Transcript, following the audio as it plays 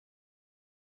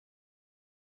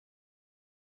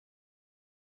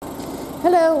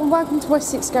Hello and welcome to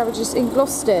Wessex Garages in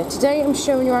Gloucester. Today I'm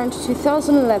showing you around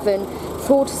 2011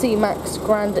 Ford C-Max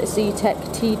Grand ZETEC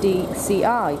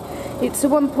TDCI. It's a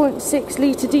 1.6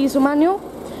 litre diesel manual.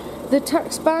 The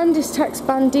tax band is tax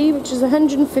band D, which is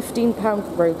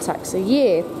 £115 road tax a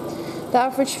year. The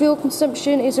average fuel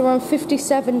consumption is around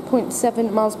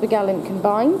 57.7 miles per gallon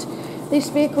combined. This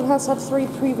vehicle has had 3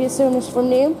 previous owners from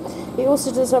new. It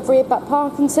also does have rear back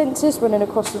parking sensors running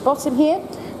across the bottom here.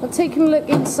 Now taking a look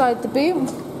inside the boot,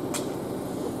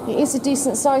 it is a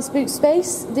decent sized boot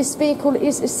space. This vehicle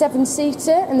is a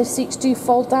 7-seater and the seats do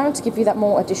fold down to give you that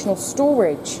more additional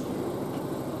storage.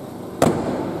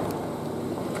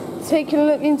 Taking a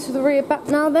look into the rear back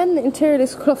now then, the interior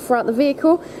is cloth throughout the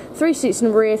vehicle, 3 seats in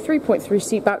the rear, 3.3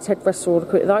 seat backs, headrests are all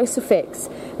equipped with ISOFIX.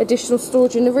 Additional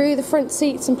storage in the rear, the front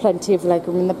seats and plenty of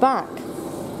legroom in the back.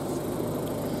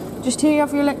 Just here you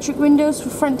have your electric windows for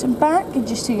front and back, and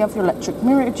just here you have your electric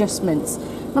mirror adjustments.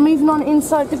 Now moving on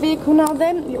inside the vehicle now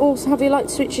then, you also have your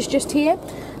light switches just here.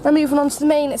 Now moving on to the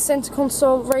main centre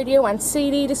console, radio and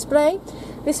CD display.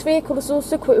 This vehicle is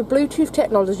also equipped with Bluetooth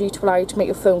technology to allow you to make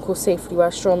your phone call safely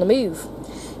whilst you're on the move.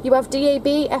 You have DAB,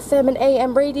 FM and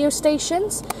AM radio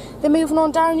stations. Then moving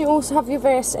on down you also have your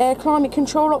various climate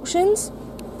control options,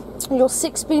 your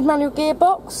 6-speed manual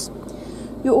gearbox,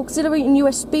 your auxiliary and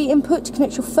USB input to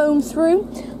connect your phone through,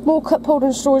 more cup holder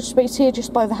and storage space here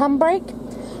just by the handbrake.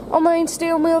 On the main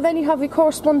steering wheel then you have your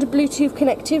corresponding Bluetooth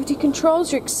connectivity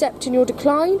controls, your accept and your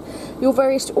decline, your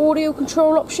various audio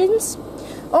control options.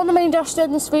 On the main dash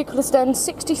then this vehicle has done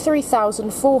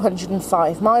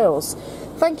 63,405 miles.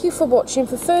 Thank you for watching.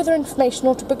 For further information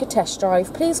or to book a test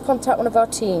drive, please contact one of our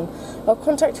team. Our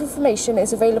contact information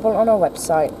is available on our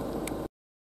website.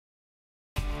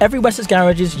 Every Wessex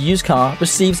Garages used car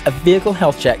receives a vehicle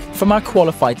health check from our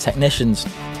qualified technicians.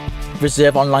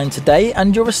 Reserve online today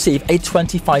and you'll receive a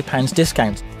 £25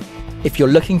 discount. If you're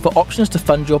looking for options to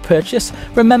fund your purchase,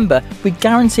 remember we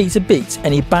guarantee to beat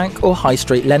any bank or high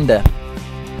street lender.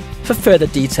 For further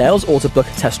details or to book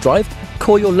a test drive,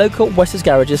 call your local Wessex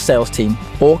Garages sales team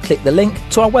or click the link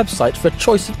to our website for a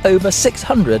choice of over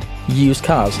 600 used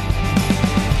cars.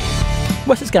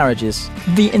 Wessex Garages,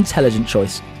 the intelligent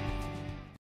choice.